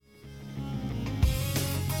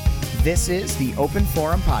This is the Open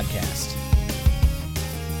Forum Podcast.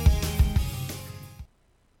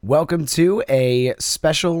 Welcome to a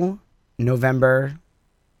special November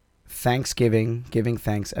Thanksgiving, Giving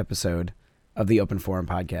Thanks episode of the Open Forum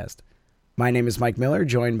Podcast. My name is Mike Miller,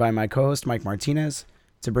 joined by my co-host Mike Martinez,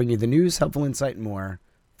 to bring you the news, helpful insight, and more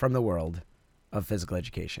from the world of physical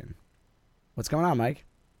education. What's going on, Mike?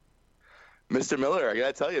 Mr. Miller, I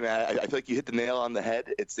gotta tell you, man, I feel like you hit the nail on the head.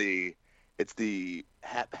 It's the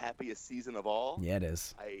happiest season of all. Yeah, it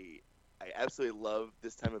is. I absolutely love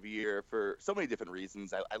this time of year for so many different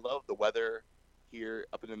reasons. I love the weather here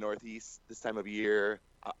up in the Northeast this time of year.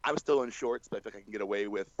 I'm still in shorts, but I feel like I can get away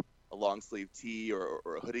with a long sleeve tee or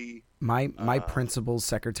a hoodie. My principal's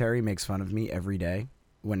secretary makes fun of me every day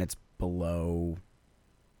when it's below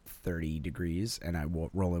 30 degrees and I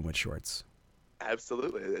roll in with shorts.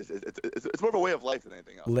 Absolutely. It's more of a way of life than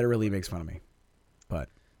anything else. Literally makes fun of me. But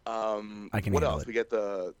I can what handle else? it. We get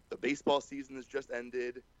the baseball season has just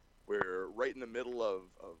ended. We're right in the middle of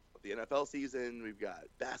the NFL season. We've got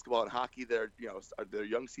basketball and hockey that are, their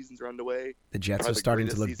young seasons are underway. The Jets Probably are starting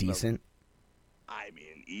to greatest look season decent. I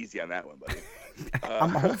mean, easy on that one, buddy. I'm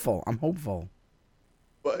hopeful.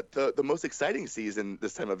 But the most exciting season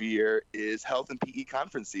this time of year is health and PE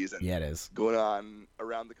conference season. Yeah, it is. Going on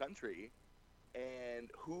around the country. And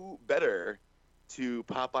who better to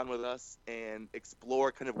pop on with us and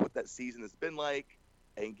explore kind of what that season has been like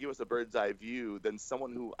and give us a bird's eye view than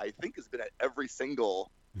someone who I think has been at every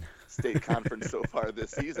single state conference so far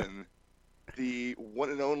this season, the one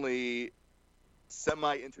and only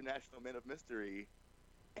semi-international man of mystery,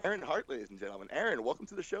 Aaron Hart, ladies and gentlemen. Aaron, welcome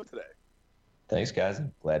to the show today. Thanks, guys.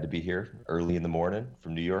 I'm glad to be here early in the morning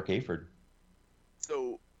from New York, Aford.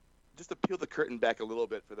 So just to peel the curtain back a little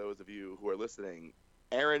bit for those of you who are listening,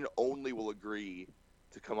 Aaron only will agree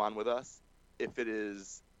to come on with us if it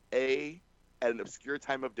is A, at an obscure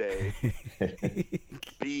time of day,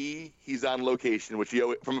 B, he's on location, which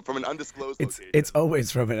from an undisclosed location. It's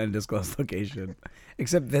always from an undisclosed location.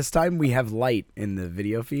 Except this time we have light in the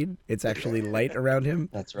video feed. It's actually light around him.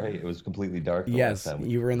 That's right. It was completely dark. Yes, last time.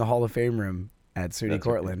 you were in the Hall of Fame room at SUNY That's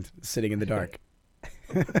Cortland, sitting in the dark.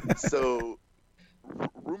 So,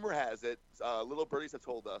 rumor has it, little birdies have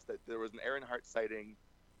told us that there was an Aaron Hart sighting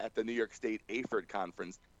at the New York State Aford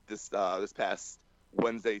conference this past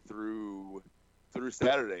Wednesday through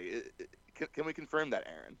Saturday. Can we confirm that,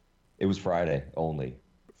 Aaron? It was Friday only.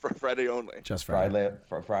 Friday only. Just Friday.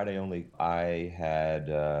 Friday only. I had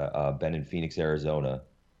been in Phoenix, Arizona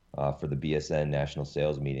for the BSN National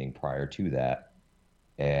Sales Meeting prior to that.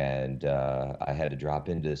 And I had to drop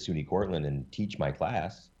into SUNY Cortland and teach my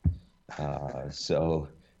class. So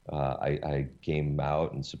I came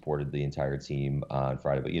out and supported the entire team on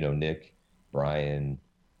Friday. But, Nick, Brian,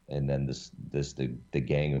 and then the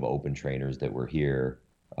gang of open trainers that were here,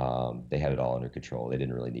 they had it all under control. They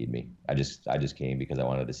didn't really need me. I just came because I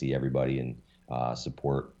wanted to see everybody and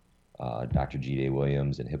support Dr. G.Day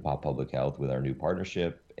Williams and Hip Hop Public Health with our new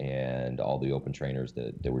partnership and all the open trainers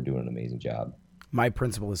that were doing an amazing job. My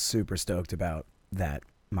principal is super stoked about that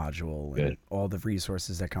module and all the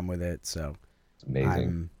resources that come with it. So it's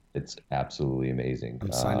amazing. It's absolutely amazing.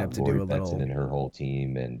 I'm signed up to Lori do a little. Benson and her whole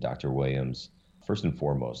team and Dr. Williams. First and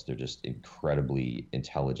foremost, they're just incredibly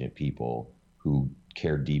intelligent people who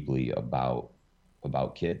care deeply about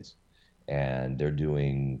kids. And they're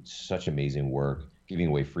doing such amazing work, giving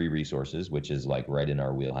away free resources, which is like right in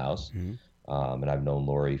our wheelhouse. Mm-hmm. And I've known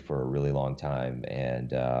Lori for a really long time,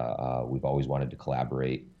 and we've always wanted to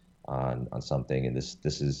collaborate on something. And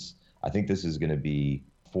I think this is going to be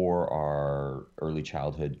for our early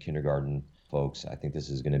childhood kindergarten folks. I think this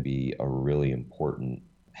is going to be a really important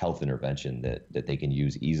health intervention that they can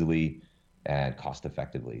use easily and cost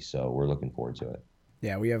effectively. So we're looking forward to it.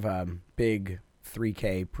 Yeah, we have a big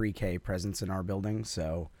 3K pre-K presence in our building.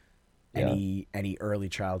 So any early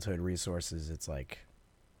childhood resources, it's like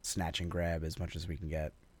snatch and grab as much as we can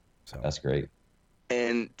get. So that's great.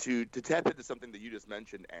 And to tap into something that you just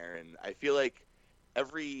mentioned, Aaron, I feel like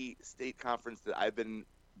every state conference that I've been,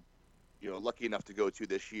 lucky enough to go to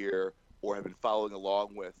this year or have been following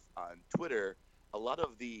along with on Twitter, a lot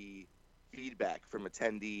of the feedback from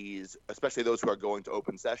attendees, especially those who are going to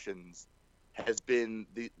open sessions, has been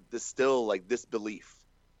this belief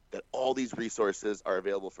that all these resources are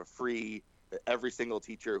available for free, that every single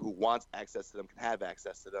teacher who wants access to them can have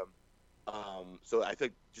access to them. So I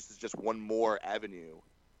think this is just one more avenue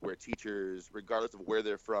where teachers, regardless of where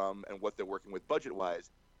they're from and what they're working with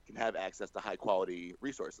budget-wise, can have access to high-quality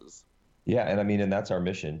resources. Yeah, and that's our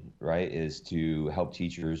mission, right, is to help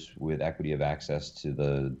teachers with equity of access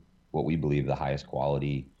to what we believe the highest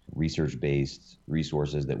quality research-based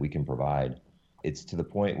resources that we can provide. It's to the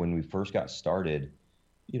point when we first got started,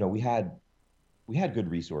 we had good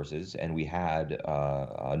resources and we had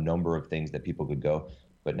a number of things that people could go.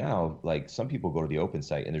 But now, like some people go to the open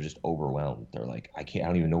site and they're just overwhelmed. They're like, I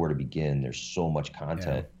don't even know where to begin. There's so much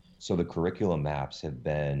content. So the curriculum maps have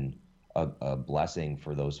been a blessing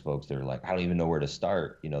for those folks that are like, I don't even know where to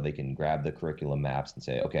start. They can grab the curriculum maps and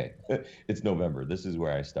say, okay, it's November. This is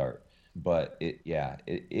where I start. But it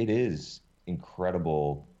is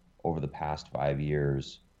incredible over the past 5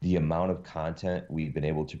 years, the amount of content we've been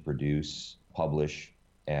able to produce, publish,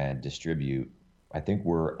 and distribute. I think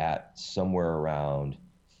we're at somewhere around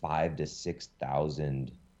 5,000 to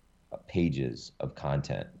 6,000 pages of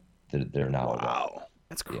content that are now available. Wow.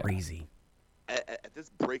 That's crazy. At this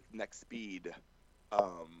breakneck speed,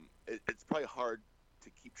 it's probably hard to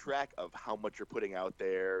keep track of how much you're putting out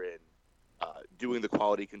there and doing the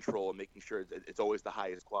quality control and making sure it's always the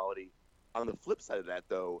highest quality. On the flip side of that,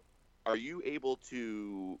 though, are you able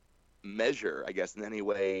to measure, I guess, in any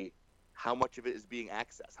way, how much of it is being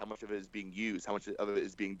accessed, how much of it is being used, how much of it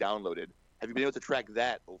is being downloaded? Have you been able to track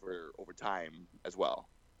that over time as well?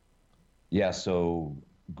 Yeah, so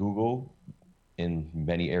Google, in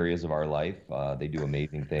many areas of our life, they do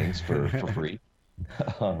amazing things for free.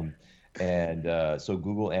 So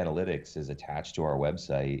Google Analytics is attached to our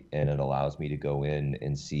website, and it allows me to go in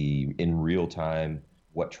and see in real time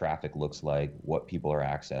what traffic looks like, what people are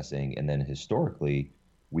accessing, and then historically,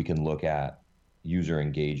 we can look at user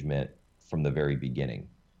engagement from the very beginning,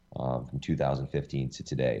 from 2015 to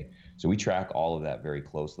today. So we track all of that very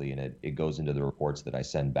closely, and it goes into the reports that I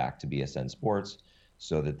send back to BSN Sports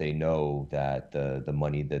so that they know that the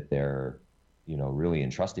money that they're really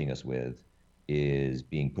entrusting us with is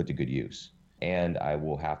being put to good use. And I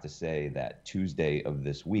will have to say that Tuesday of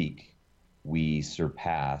this week, we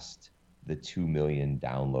surpassed the 2 million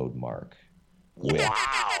download mark.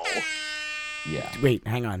 Wow. Yeah. Wait,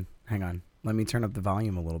 hang on. Let me turn up the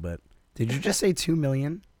volume a little bit. Did you just say 2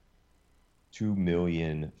 million? 2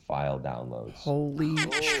 million file downloads. Holy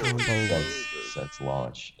Since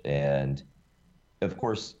launch. And of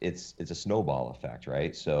course, it's a snowball effect,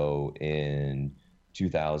 right? So in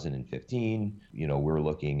 2015, we're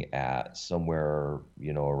looking at somewhere,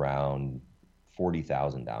 around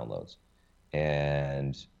 40,000 downloads.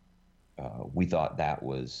 And we thought that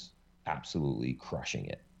was absolutely crushing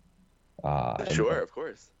it. Sure, of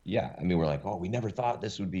course. Yeah. I mean, we're like, oh, we never thought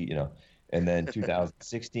this would be, And then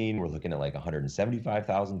 2016, we're looking at like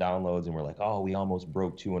 175,000 downloads, and we're like, oh, we almost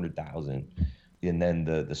broke 200,000. And then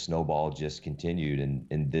the snowball just continued.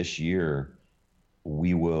 And this year,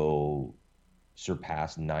 we will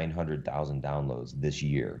surpass 900,000 downloads this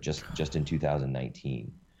year, just in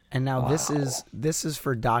 2019. And now this is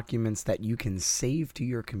for documents that you can save to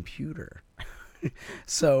your computer.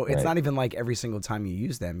 So it's not even like every single time you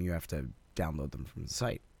use them, you have to download them from the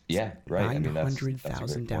site. Yeah, right.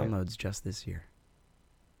 900,000 downloads just this year.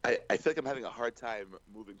 I feel like I'm having a hard time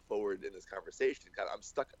moving forward in this conversation. I'm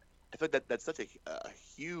stuck. I feel like that's such a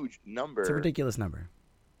huge number. It's a ridiculous number.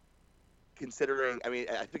 Considering, I mean,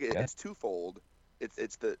 I think it's twofold.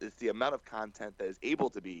 It's the amount of content that is able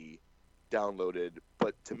to be downloaded,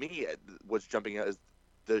 but to me, what's jumping out is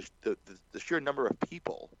the sheer number of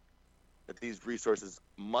people that these resources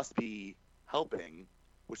must be helping,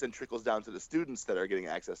 which then trickles down to the students that are getting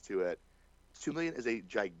access to it. 2 million is a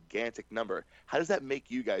gigantic number. How does that make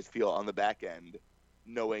you guys feel on the back end,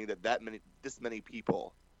 knowing that this many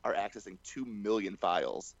people are accessing 2 million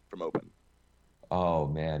files from Open? Oh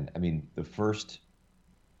man, I mean, the first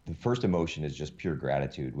emotion is just pure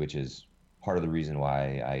gratitude, which is part of the reason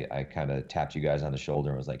why I kind of tapped you guys on the shoulder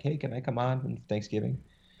and was like, hey, can I come on for Thanksgiving?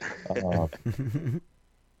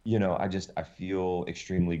 I feel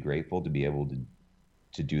extremely grateful to be able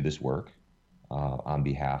to do this work on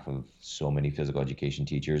behalf of so many physical education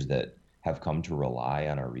teachers that have come to rely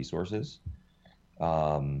on our resources.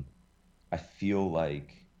 I feel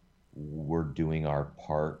like we're doing our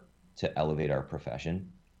part to elevate our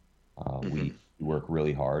profession. We work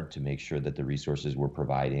really hard to make sure that the resources we're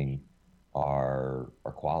providing are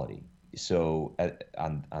quality. So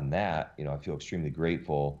on that, I feel extremely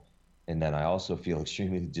grateful. And then I also feel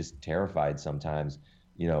extremely just terrified sometimes.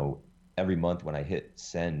 Every month when I hit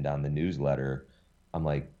send on the newsletter, I'm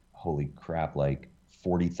like, holy crap, like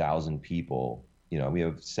 40,000 people, we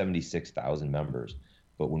have 76,000 members.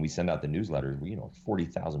 But when we send out the newsletters,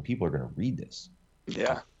 40,000 people are going to read this.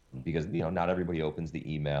 Yeah. Because, not everybody opens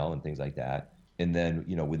the email and things like that. And then,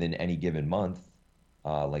 within any given month,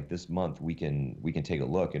 like this month, we can take a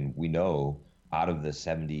look, and we know out of the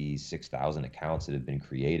 76,000 accounts that have been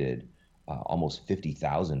created, almost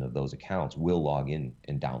 50,000 of those accounts will log in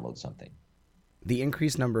and download something. The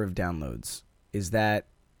increased number of downloads Does that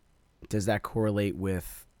correlate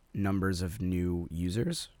with numbers of new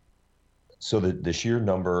users? So the sheer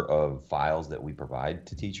number of files that we provide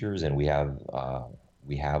to teachers and we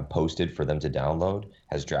have posted for them to download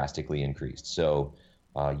has drastically increased. So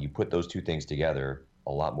you put those two things together,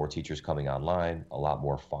 a lot more teachers coming online, a lot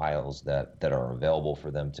more files that are available for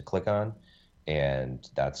them to click on, and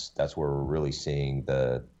that's where we're really seeing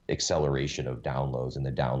the acceleration of downloads and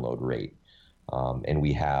the download rate. And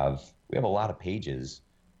we have a lot of pages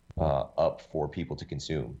up for people to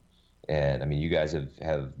consume. And I mean, you guys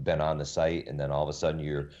have been on the site, and then all of a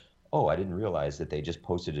sudden oh, I didn't realize that they just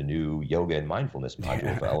posted a new yoga and mindfulness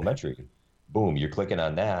module for elementary. Boom, you're clicking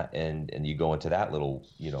on that, and you go into that little,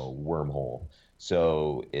 wormhole.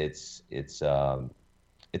 So it's an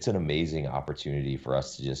amazing opportunity for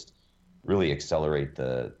us to just really accelerate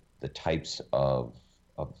the types of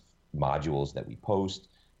modules that we post,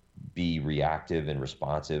 be reactive and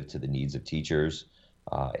responsive to the needs of teachers.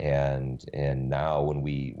 And now when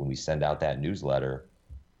we send out that newsletter,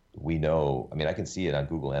 we know, I mean, I can see it on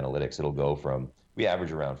Google Analytics. It'll go from, we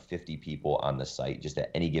average around 50 people on the site just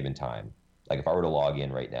at any given time. Like if I were to log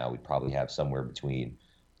in right now, we'd probably have somewhere between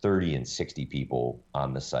 30 and 60 people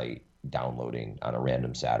on the site downloading on a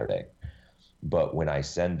random Saturday. But when I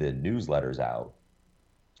send the newsletters out,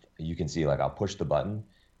 you can see, like, I'll push the button,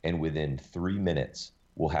 and within 3 minutes,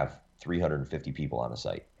 we'll have 350 people on the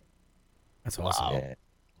site. That's awesome.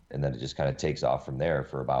 And then it just kind of takes off from there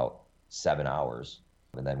for about 7 hours.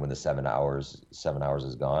 And then when the 7 hours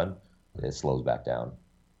is gone, it slows back down.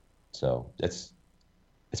 So it's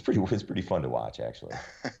pretty fun to watch, actually.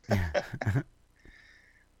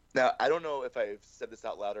 Now, I don't know if I've said this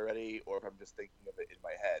out loud already or if I'm just thinking of it in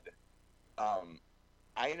my head.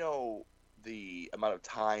 I know the amount of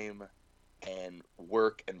time and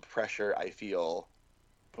work and pressure I feel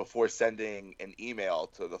before sending an email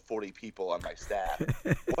to the 40 people on my staff.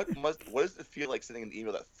 What does it feel like sending an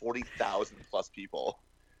email that 40,000 plus people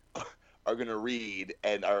are going to read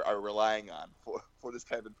and are relying on for this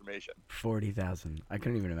kind of information? 40,000. I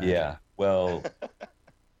couldn't even imagine. Yeah. Well,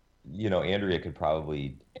 Andrea could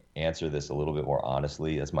probably answer this a little bit more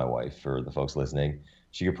honestly. That's my wife, for the folks listening.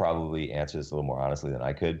 She could probably answer this a little more honestly than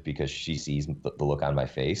I could, because she sees the look on my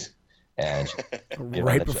face. And she,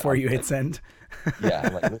 right before you hit send. Yeah,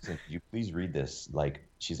 I'm like, listen, could you please read this? Like,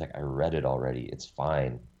 she's like, I read it already. It's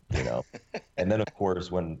fine, And then of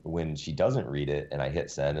course, when she doesn't read it and I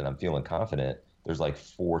hit send and I'm feeling confident, there's like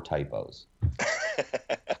 4 typos.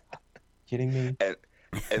 Kidding me?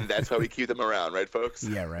 And that's why we keep them around, right, folks?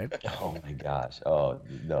 Yeah, right. Oh my gosh. Oh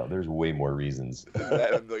no, there's way more reasons.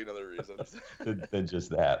 A million other reasons than just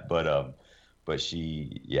that. But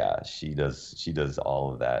she does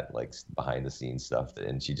all of that, like, behind the scenes stuff,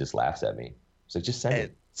 and she just laughs at me. So just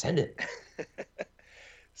send it.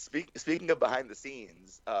 Speaking of behind the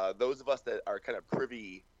scenes, those of us that are kind of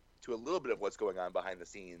privy to a little bit of what's going on behind the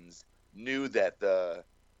scenes knew that the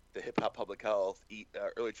hip hop public health,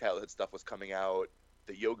 early childhood stuff was coming out.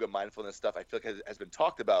 The yoga mindfulness stuff, I feel like has been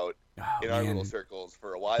talked about in our little circles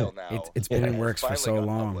for a while now. It's been in works for so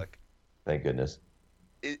long. Public. Thank goodness.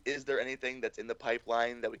 Is there anything that's in the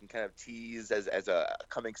pipeline that we can kind of tease as a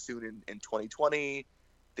coming soon in 2020?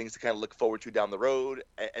 Things to kind of look forward to down the road?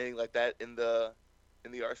 Anything like that in the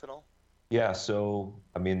arsenal? Yeah, so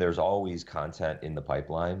I mean, there's always content in the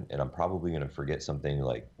pipeline, and I'm probably going to forget something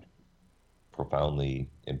like profoundly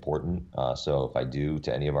important. So if I do,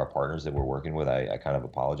 to any of our partners that we're working with, I kind of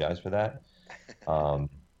apologize for that.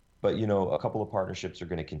 But a couple of partnerships are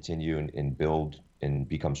going to continue and build and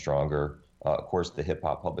become stronger. Of course, the Hip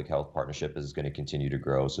Hop Public Health Partnership is going to continue to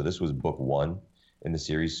grow. So this was book 1 in the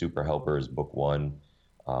series. Super Helper is book 1.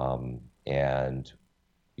 And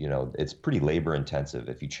it's pretty labor intensive.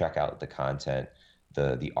 If you check out the content,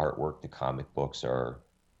 the artwork, the comic books are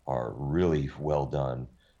really well done.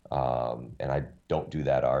 And I don't do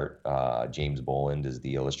that art. James Boland is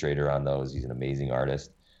the illustrator on those. He's an amazing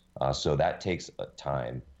artist. So that takes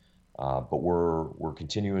time. But we're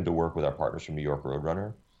continuing to work with our partners from New York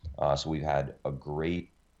Roadrunner. So we've had a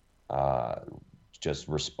great just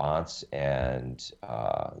response, and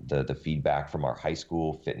the feedback from our high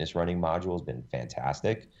school fitness running module has been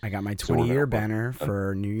fantastic. I got my 20-year banner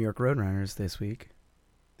for New York Roadrunners this week.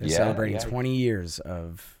 They're celebrating 20 years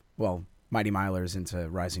of, Mighty Milers into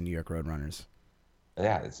Rising New York Roadrunners.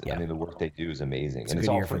 Yeah, I mean, the work they do is amazing, and it's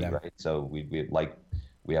all free, right? So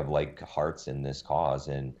we have hearts in this cause,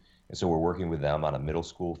 and so we're working with them on a middle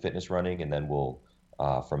school fitness running, and then we'll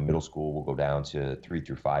from middle school we'll go down to 3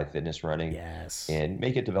 through 5 fitness running. Yes. And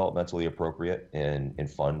make it developmentally appropriate and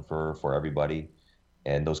fun for everybody.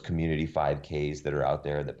 And those community 5Ks that are out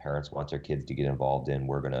there that parents want their kids to get involved in,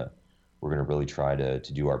 we're we're going to really try to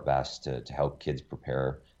do our best to help kids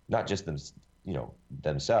prepare, not just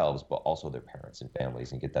themselves, but also their parents and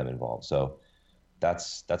families, and get them involved. So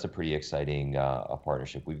that's a pretty exciting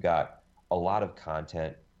partnership. We've got a lot of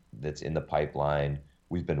content that's in the pipeline.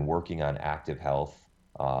 We've been working on active health,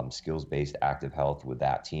 skills-based active health with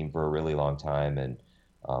that team for a really long time. And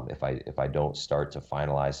if I don't start to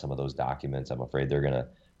finalize some of those documents, I'm afraid they're going to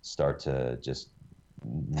start to just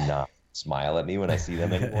not smile at me when I see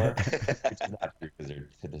them anymore, which is not true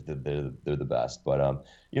because they're the best. But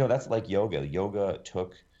that's like yoga. Yoga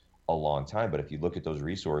took a long time, but if you look at those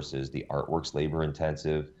resources, the artwork's labor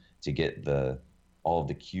intensive to get all of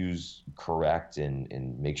the cues correct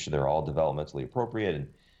and make sure they're all developmentally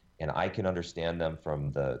appropriate. And I can understand them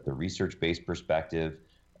from the research-based perspective.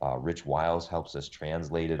 Rich Wiles helps us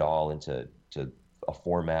translate it all into a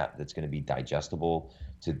format that's going to be digestible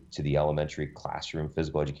to the elementary classroom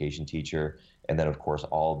physical education teacher. And then, of course,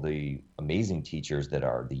 all the amazing teachers that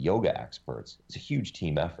are the yoga experts. It's a huge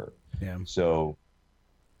team effort. Yeah. So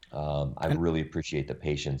I really appreciate the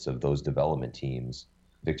patience of those development teams.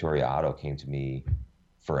 Victoria Otto came to me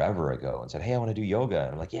forever ago and said, "Hey, I want to do yoga."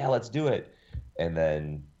 And I'm like, "Yeah, let's do it." And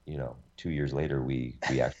then, 2 years later, we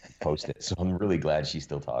actually posted. So I'm really glad she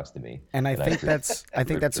still talks to me. And I think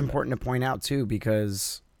that's important to point out too,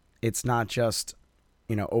 because it's not just,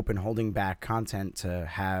 open holding back content to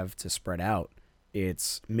have to spread out.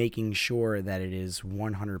 It's making sure that it is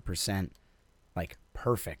 100% like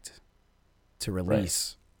perfect to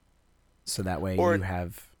release. Right. So that way you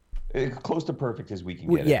have close to perfect as we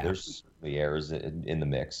can get it. There's certainly errors in the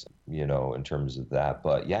mix, in terms of that.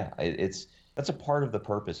 But yeah, that's a part of the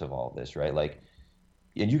purpose of all of this, right? Like,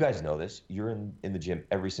 and you guys know this, you're in the gym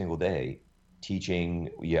every single day teaching.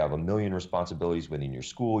 You have a million responsibilities within your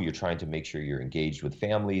school. You're trying to make sure you're engaged with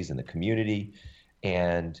families and the community.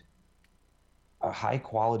 And a high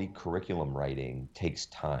quality curriculum writing takes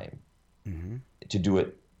time to do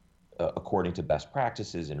it according to best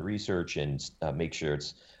practices and research, and make sure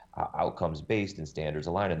it's outcomes based and standards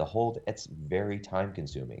aligned. And it's very time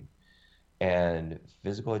consuming. And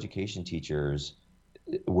physical education teachers,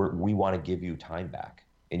 we want to give you time back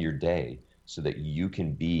in your day so that you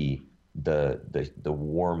can be the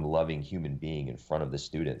warm, loving human being in front of the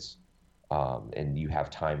students, and you have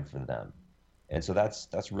time for them. And so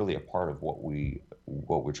that's really a part of what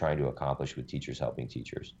we're trying to accomplish with Teachers Helping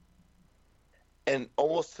Teachers. And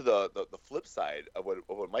almost to the flip side of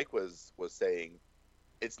what Mike was saying,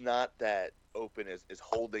 it's not that Open is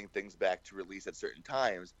holding things back to release at certain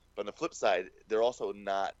times, but on the flip side, they're also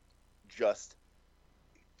not just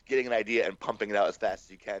getting an idea and pumping it out as fast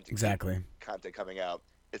as you can to keep content coming out.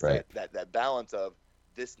 It's right. that balance of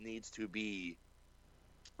this needs to be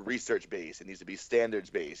research based, it needs to be standards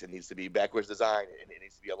based, it needs to be backwards design, and it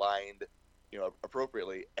needs to be aligned,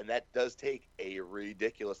 appropriately, and that does take a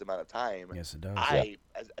ridiculous amount of time. Yes, it does.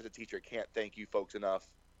 As a teacher, can't thank you folks enough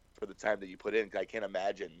for the time that you put in. I can't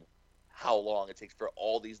imagine how long it takes for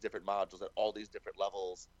all these different modules at all these different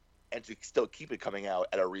levels, and to still keep it coming out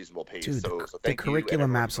at a reasonable pace. Dude, so the thank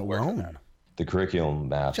curriculum maps alone. The curriculum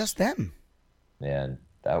maps. Just them. Man,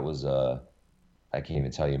 that was I can't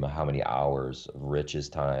even tell you how many hours of Rich's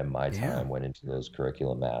time, my time went into those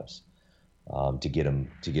curriculum maps, to get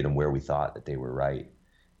them where we thought that they were right.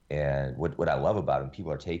 And what I love about them,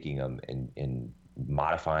 people are taking them and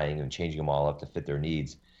modifying and changing them all up to fit their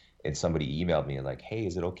needs. And somebody emailed me and like, "Hey,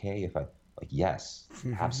 is it okay if I?" Like, yes,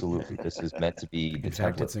 absolutely. This is meant to be the in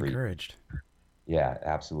fact, template it's for encouraged. Yeah,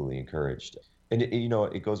 absolutely encouraged. And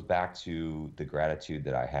it goes back to the gratitude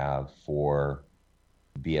that I have for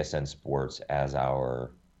BSN Sports as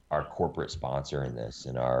our corporate sponsor in this,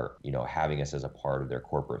 and our having us as a part of their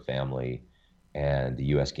corporate family, and the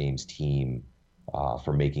U.S. Games team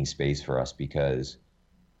for making space for us, because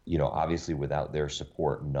obviously without their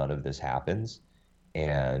support, none of this happens.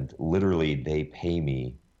 And literally they pay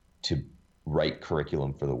me to write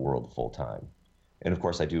curriculum for the world full time. And of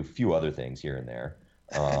course I do a few other things here and there.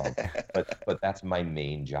 But that's my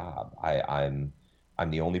main job. I'm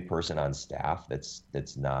the only person on staff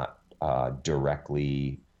that's not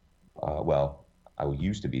directly, well, I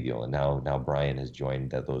used to be the only, now Brian has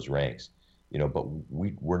joined those ranks, but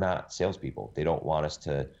we're not salespeople. They don't want us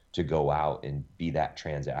to go out and be that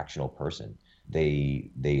transactional person.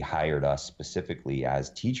 They hired us specifically as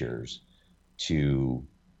teachers to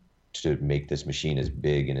make this machine as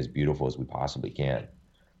big and as beautiful as we possibly can.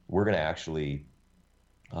 We're going to actually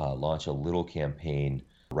launch a little campaign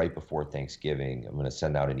right before Thanksgiving. I'm going to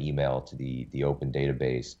send out an email to the Open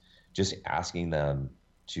database, just asking them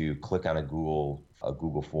to click on a Google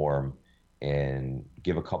form and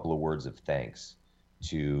give a couple of words of thanks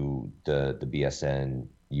to the BSN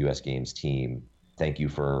U.S. Games team, thank you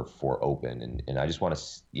for open. And I just want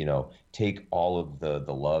to, take all of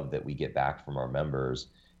the love that we get back from our members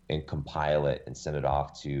and compile it and send it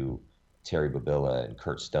off to Terry Babilla and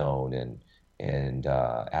Kurt Stone and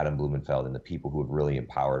Adam Blumenfeld and the people who have really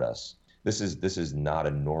empowered us. This is not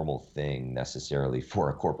a normal thing necessarily for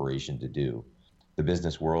a corporation to do. The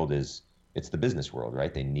business world it's the business world,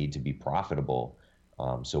 right? They need to be profitable.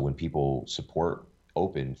 So when people support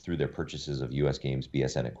Open through their purchases of U.S. Games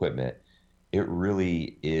BSN equipment, it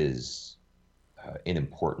really is an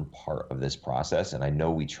important part of this process. And I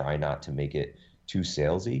know we try not to make it too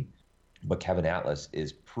salesy, but Kevin Atlas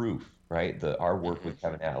is proof, right? Our work with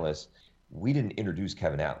Kevin Atlas, we didn't introduce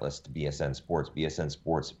Kevin Atlas to BSN Sports. BSN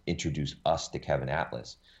Sports introduced us to Kevin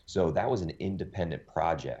Atlas. So that was an independent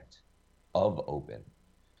project of Open.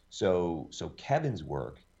 So Kevin's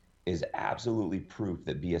work is absolutely proof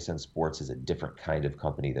that BSN Sports is a different kind of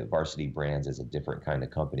company, that Varsity Brands is a different kind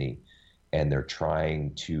of company, and they're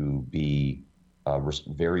trying to be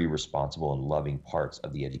very responsible and loving parts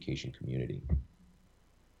of the education community.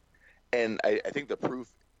 And I think the proof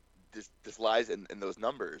just lies in those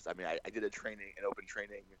numbers. I mean, I did an open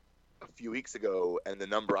training a few weeks ago, and the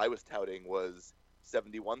number I was touting was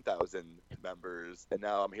 71,000 members, and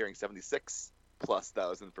now I'm hearing 76 plus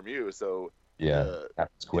thousand from you. So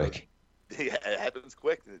happens quick. Yeah, it happens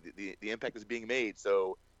quick. The impact is being made.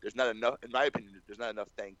 So there's not enough, in my opinion, there's not enough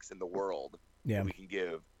thanks in the world that we can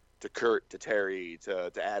give to Kurt, to Terry,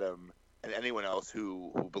 to Adam, and anyone else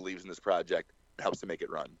who believes in this project and helps to make it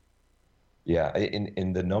run. Yeah,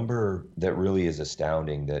 and the number that really is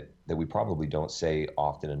astounding that we probably don't say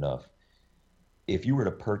often enough, if you were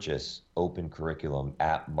to purchase Open curriculum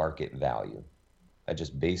at market value, at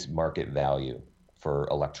just base market value for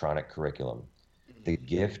electronic curriculum, the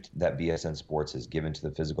gift that BSN Sports has given to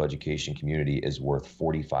the physical education community is worth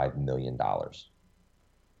 $45 million.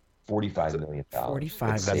 $45 million.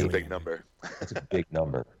 That's a big number. That's a big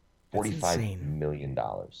number. $45 million.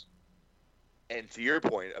 And to your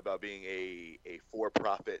point about being a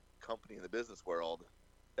for-profit company in the business world,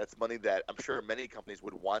 that's money that I'm sure many companies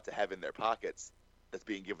would want to have in their pockets that's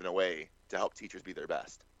being given away to help teachers be their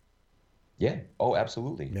best. Yeah. Oh,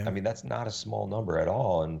 absolutely. Yeah. I mean, that's not a small number at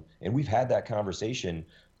all. And we've had that conversation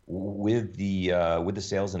with the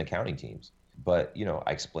sales and accounting teams. But,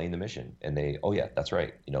 I explained the mission and they, oh yeah, that's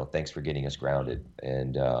right. Thanks for getting us grounded.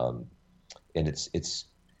 And it's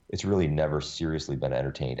really never seriously been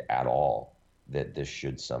entertained at all that this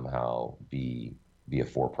should somehow be a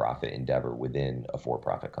for-profit endeavor within a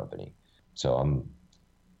for-profit company. So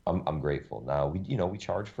I'm grateful. Now we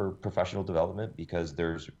charge for professional development because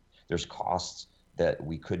there's costs that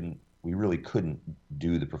we really couldn't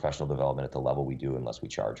do the professional development at the level we do unless we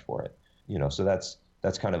charge for it. So that's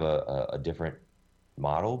kind of a different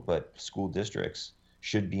model, but school districts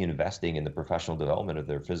should be investing in the professional development of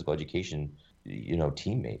their physical education,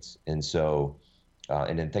 teammates. And so,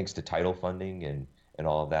 and then thanks to title funding and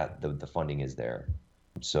all of that, the funding is there.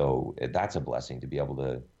 So that's a blessing to be able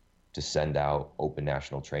to send out Open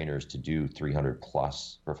national trainers to do 300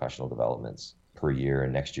 plus professional developments per year.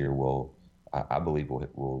 And next year I believe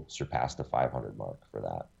we'll surpass the 500 mark for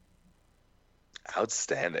that.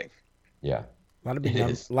 Outstanding. Yeah. A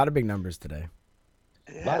lot of big numbers today.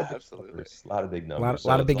 Yeah, absolutely. A lot of big numbers. A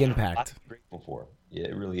lot of big impact. A lot to be grateful for. Yeah,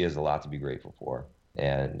 it really is a lot to be grateful for.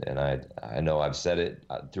 And I know I've said it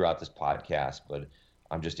throughout this podcast, but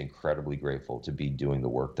I'm just incredibly grateful to be doing the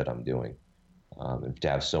work that I'm doing, and to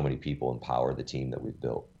have so many people empower the team that we've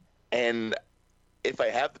built. And if I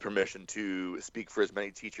have the permission to speak for as many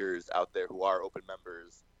teachers out there who are Open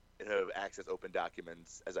members and have access Open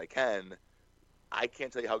documents as I can, I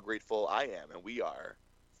can't tell you how grateful I am and we are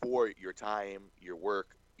for your time, your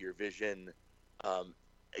work, your vision.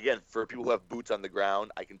 Again, for people who have boots on the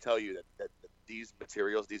ground, I can tell you that these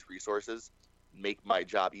materials, these resources make my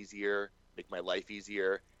job easier, make my life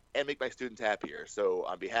easier, and make my students happier. So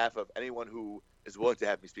on behalf of anyone who is willing to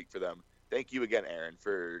have me speak for them, thank you again, Aaron,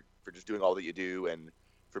 for just doing all that you do and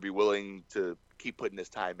for being willing to keep putting this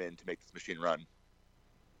time in to make this machine run.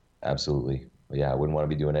 Absolutely. Yeah, I wouldn't want to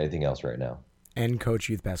be doing anything else right now. And coach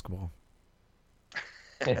youth basketball.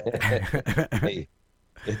 Hey,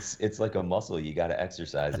 it's like a muscle. You got to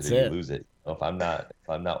exercise it or you lose it. If I'm not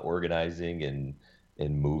organizing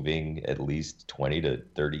and moving at least 20 to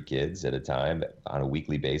 30 kids at a time on a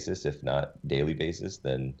weekly basis, if not daily basis,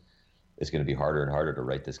 then it's going to be harder and harder to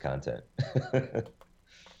write this content.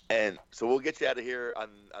 And so we'll get you out of here on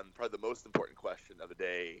probably the most important question of the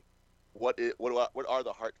day. What are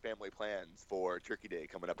the Hart family plans for Turkey Day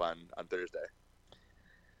coming up on Thursday?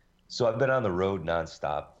 So I've been on the road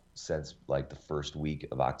nonstop since like the first week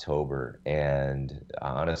of October. And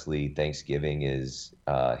honestly, Thanksgiving is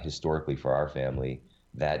historically for our family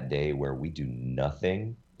that day where we do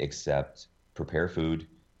nothing except prepare food,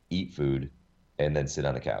 eat food, and then sit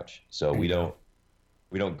on the couch. So There you go.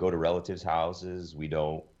 we don't go to relatives' houses. We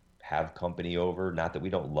don't have company over. Not that we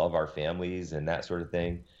don't love our families and that sort of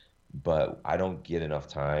thing, but I don't get enough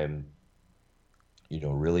time,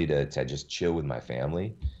 really to just chill with my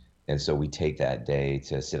family. And so we take that day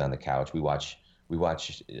to sit on the couch. We watch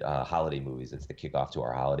holiday movies. It's the kickoff to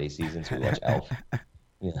our holiday season. So we watch Elf.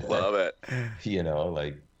 Love it.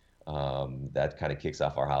 Like that kind of kicks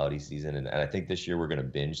off our holiday season. And I think this year we're going to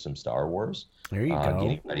binge some Star Wars, There you go.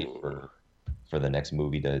 getting ready for the next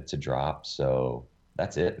movie to drop. So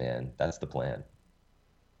that's it, man. That's the plan.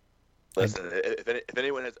 Listen, if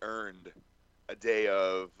anyone has earned a day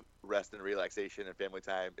of rest and relaxation and family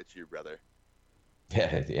time, it's you, brother.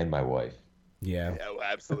 Yeah, and my wife. Yeah. Yeah, well,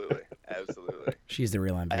 absolutely. Absolutely. She's the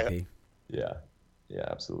real MVP. Yeah,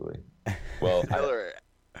 absolutely. Well, Miller,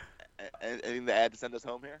 anything to add to send us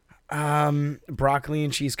home here? Broccoli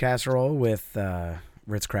and cheese casserole with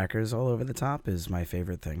Ritz crackers all over the top is my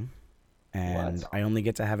favorite thing. And I only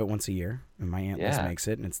get to have it once a year, and my Aunt Liz makes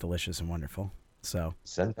it, and it's delicious and wonderful. So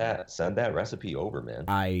send that recipe over, man.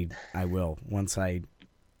 I will once I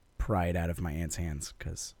pry it out of my aunt's hands,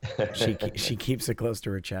 because she keeps it close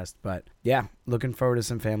to her chest. But yeah, looking forward to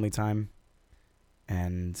some family time,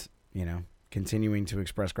 and continuing to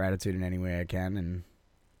express gratitude in any way I can. And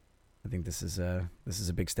I think this is a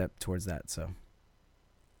big step towards that. So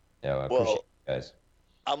yeah, I appreciate you guys.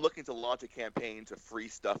 I'm looking to launch a campaign to free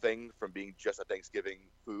stuffing from being just a Thanksgiving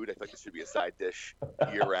food. I feel like this should be a side dish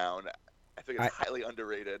year round. I think it's highly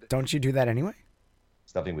underrated. Don't you do that anyway?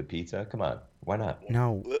 Stuffing with pizza? Come on. Why not?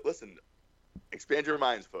 No. Listen, expand your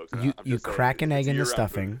minds, folks. You crack an egg in the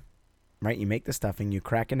stuffing, right? You make the stuffing, you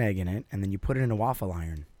crack an egg in it, and then you put it in a waffle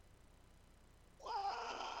iron.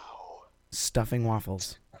 Wow. Stuffing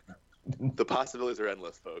waffles. The possibilities are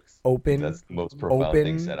endless, folks. That's the most profound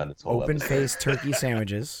thing said on this whole episode. Open-faced turkey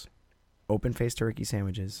sandwiches. Open-faced turkey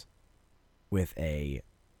sandwiches with a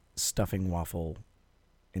stuffing waffle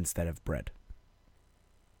instead of bread.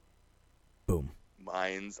 Boom.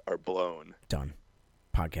 Minds are blown. Done.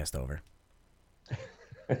 Podcast over.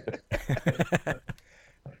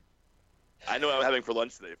 I know what I'm having for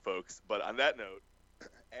lunch today, folks. But on that note,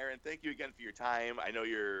 Aaron, thank you again for your time. I know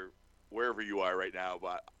you're wherever you are right now,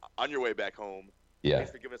 but on your way back home. Yeah.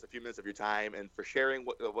 Thanks for giving us a few minutes of your time and for sharing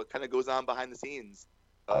what kind of goes on behind the scenes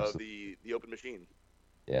of the open machine.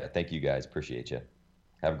 Yeah, thank you guys. Appreciate you.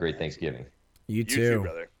 Have a great Thanksgiving. You too. You too,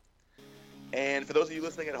 brother. And for those of you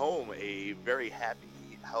listening at home, a very happy,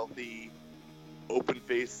 healthy,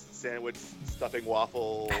 open-faced sandwich stuffing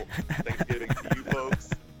waffle Thanksgiving to you folks.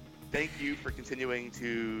 Thank you for continuing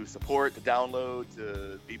to support, to download,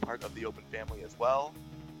 to be part of the Open family as well.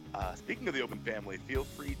 Speaking of the Open family, feel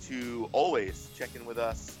free to always check in with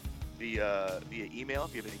us via email.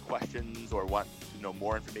 If you have any questions or want to know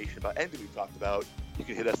more information about anything we've talked about, you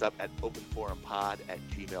can hit us up at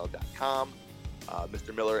openforumpod@gmail.com.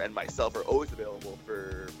 Mr. Miller and myself are always available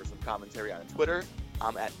for some commentary on Twitter.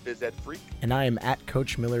 I'm at BizEdFreak. And I am at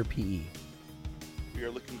Coach Miller PE. We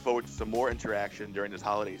are looking forward to some more interaction during this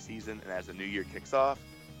holiday season and as the new year kicks off.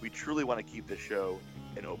 We truly want to keep this show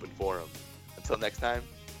an open forum. Until next time,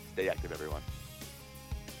 stay active, everyone.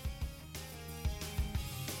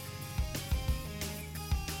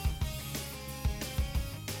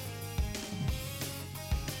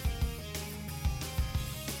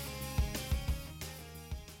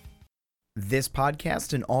 This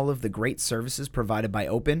podcast and all of the great services provided by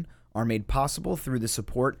Open are made possible through the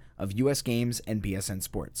support of US Games and BSN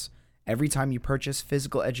Sports. Every time you purchase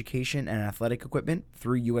physical education and athletic equipment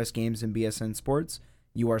through US Games and BSN Sports,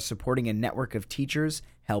 you are supporting a network of teachers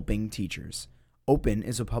helping teachers. Open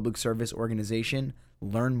is a public service organization.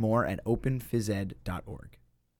 Learn more at openphysed.org.